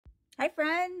Hi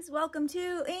friends, welcome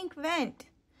to Inkvent.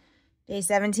 Day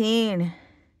 17.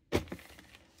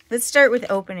 Let's start with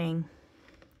opening.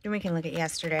 Then we can look at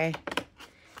yesterday.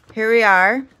 Here we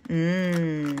are.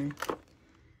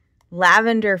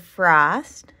 Lavender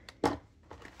Frost.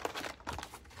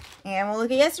 And we'll look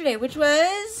at yesterday, which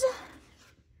was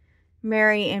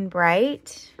Merry and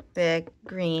Bright. The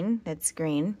green, that's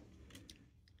green.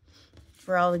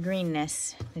 For all the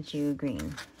greenness that you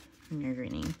green when you're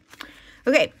greening.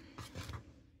 Okay.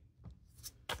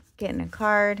 Getting a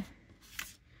card.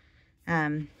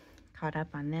 Caught up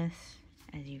on this,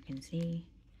 as you can see.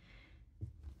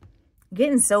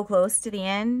 Getting so close to the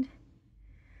end.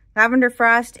 Lavender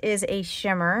Frost is a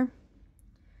shimmer.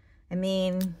 I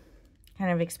mean, kind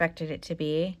of expected it to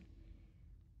be.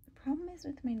 The problem is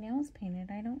with my nails painted,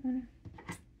 I don't want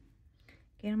to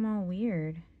get them all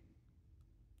weird.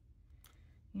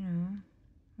 You know,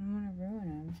 I don't want to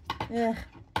ruin them. Ugh.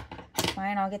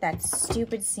 Fine, I'll get that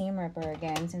stupid seam ripper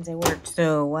again since it worked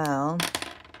so well.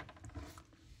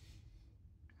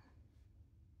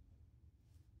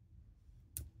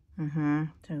 So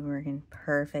working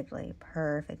perfectly.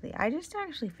 I just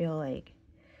actually feel like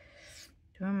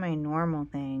doing my normal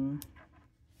thing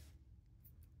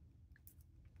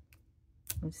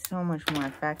is so much more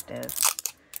effective.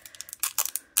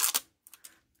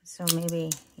 So maybe,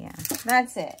 yeah,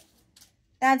 that's it.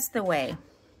 That's the way.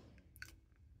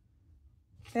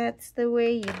 That's the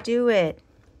way you do it.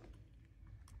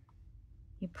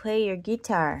 You play your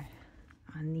guitar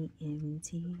on the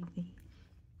MTV.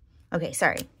 Okay,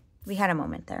 sorry. We had a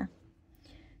moment there.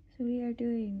 So we are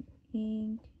doing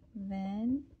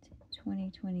Inkvent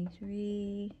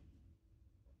 2023.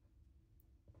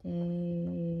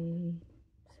 Day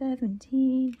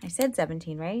 17. I said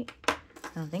 17, right? I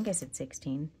don't think I said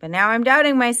 16. But now I'm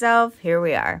doubting myself. Here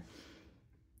we are.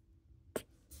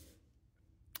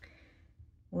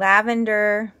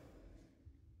 Lavender.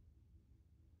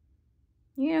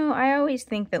 You know, I always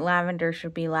think that lavender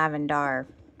should be lavendar.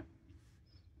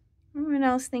 Anyone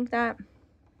else think that?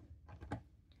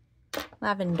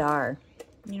 Lavendar.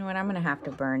 You know what? I'm going to have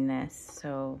to burn this.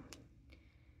 So,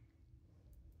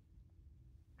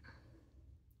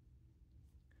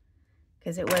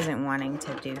 because it wasn't wanting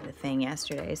to do the thing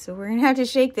yesterday. So we're going to have to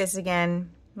shake this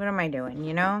again. What am I doing,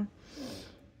 you know?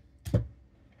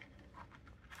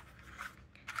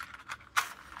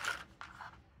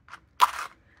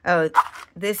 Oh,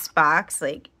 this box,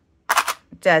 like,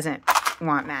 doesn't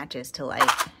want matches to light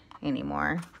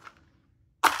anymore.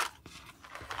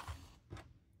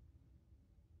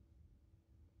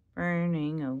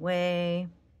 Burning away.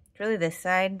 It's really this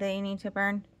side that you need to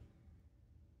burn.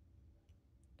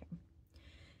 Okay.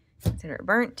 Consider it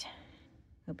burnt.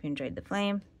 Hope you enjoyed the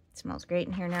flame. It smells great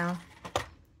in here now.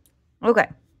 Okay.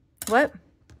 What?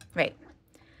 Right.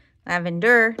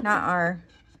 Lavender, not our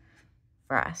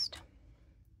frost.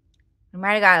 I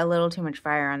might have got a little too much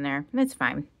fire on there. It's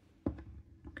fine.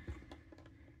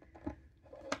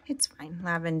 It's fine.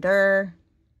 Lavender.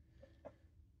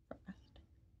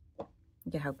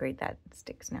 Look at how great that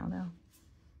sticks now, though.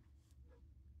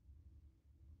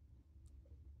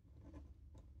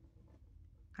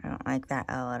 I don't like that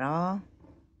L at all.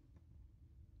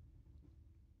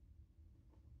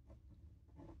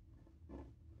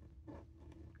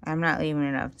 I'm not leaving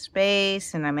enough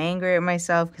space, and I'm angry at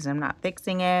myself because I'm not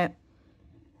fixing it.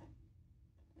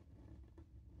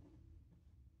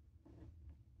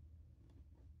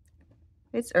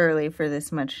 It's early for this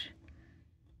much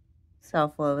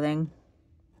self-loathing.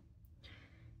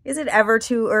 Is it ever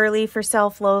too early for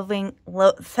self-loathing,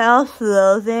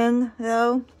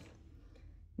 though?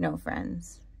 No,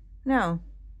 friends. No.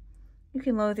 You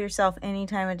can loathe yourself any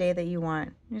time of day that you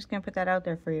want. I'm just going to put that out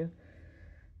there for you.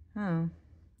 Oh.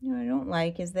 You know what I don't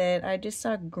like is that I just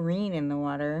saw green in the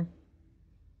water.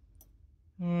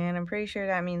 And I'm pretty sure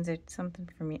that means it's something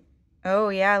for me. Oh,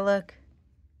 yeah, look.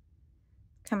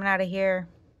 Coming out of here.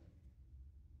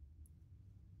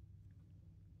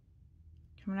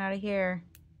 Coming out of here.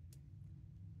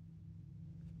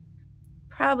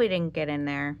 Probably didn't get in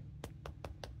there.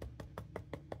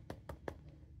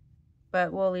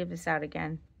 But we'll leave this out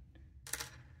again.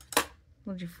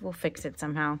 We'll fix it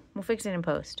somehow. We'll fix it in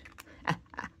post.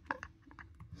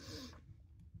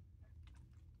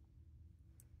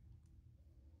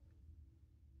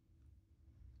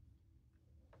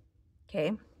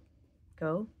 Okay.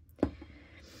 Go.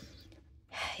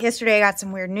 Yesterday I got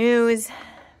some weird news.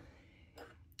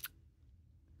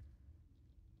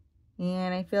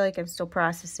 And I feel like I'm still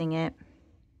processing it.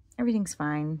 Everything's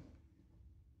fine.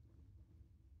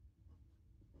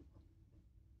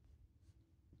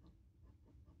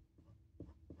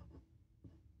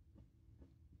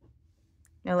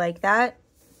 I like that.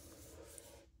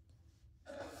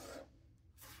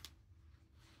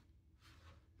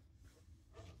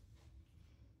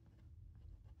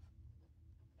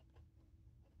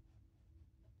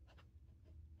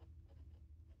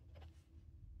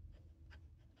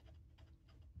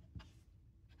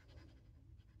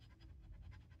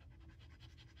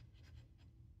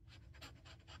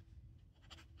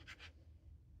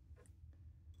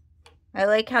 I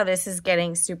like how this is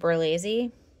getting super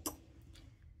lazy.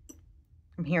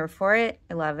 I'm here for it.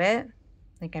 I love it.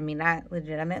 Like, I mean that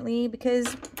legitimately,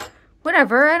 because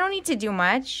whatever, I don't need to do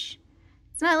much.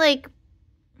 It's not like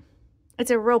it's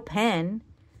a real pen.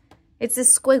 It's a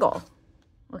squiggle,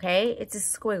 okay? It's a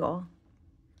squiggle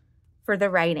for the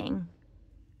writing,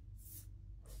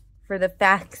 for the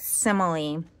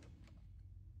facsimile.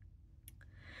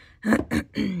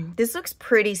 This looks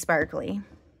pretty sparkly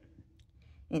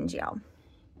in gel.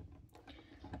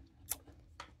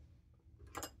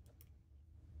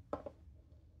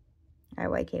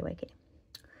 YK.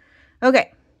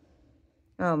 Okay.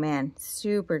 Oh man,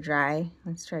 super dry.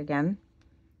 Let's try again.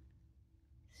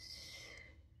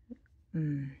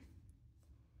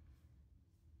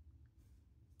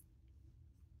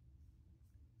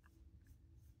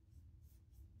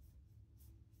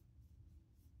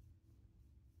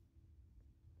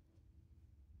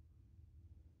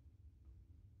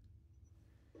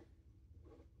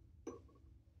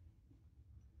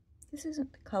 This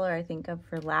isn't the color I think of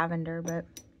for lavender, but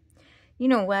you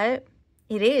know what?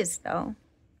 It is, though.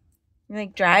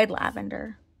 Like dried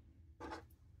lavender.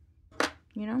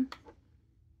 You know?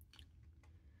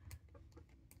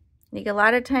 Like a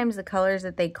lot of times the colors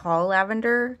that they call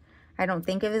lavender, I don't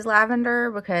think of as lavender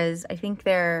because I think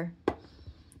they're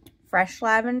fresh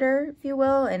lavender, if you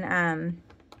will. And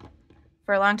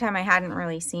for a long time I hadn't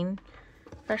really seen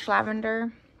fresh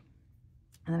lavender.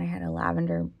 And then I had a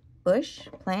lavender bush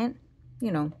plant,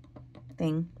 you know,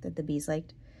 thing that the bees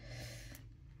liked.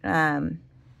 And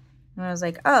I was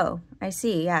like, oh, I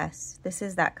see, yes, this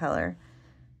is that color.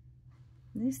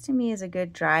 This to me is a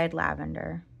good dried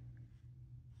lavender.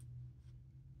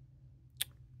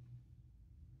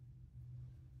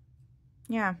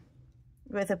 Yeah,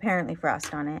 with apparently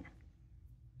frost on it.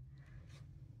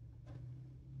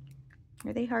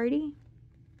 Are they hardy?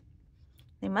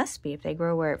 They must be if they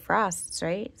grow where it frosts,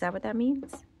 right? Is that what that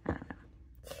means? I don't know.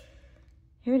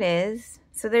 Here it is.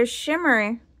 So there's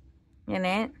shimmer in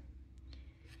it.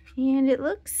 And it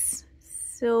looks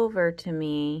silver to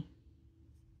me.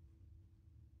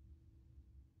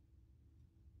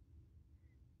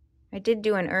 I did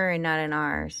do an and not an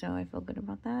R, so I feel good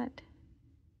about that.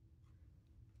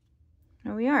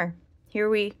 There we are. Here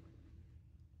we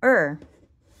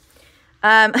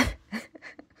I'm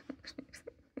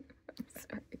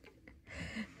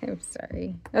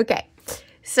sorry. Okay.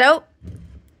 So,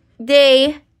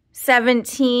 day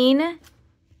 17.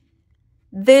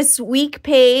 This week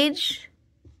page,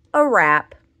 a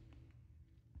wrap.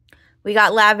 We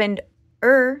got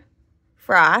lavender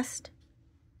frost.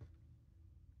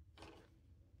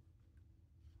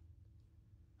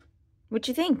 What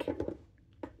you think?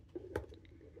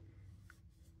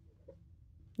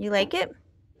 You like it?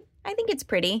 I think it's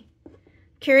pretty.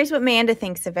 Curious what Amanda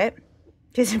thinks of it.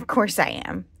 Because of course I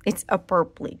am. It's a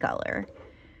purpley color.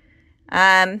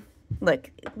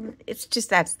 Look, it's just,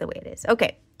 that's the way it is.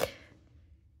 Okay.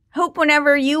 Hope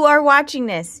whenever you are watching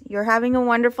this, you're having a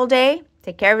wonderful day.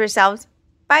 Take care of yourselves.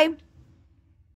 Bye.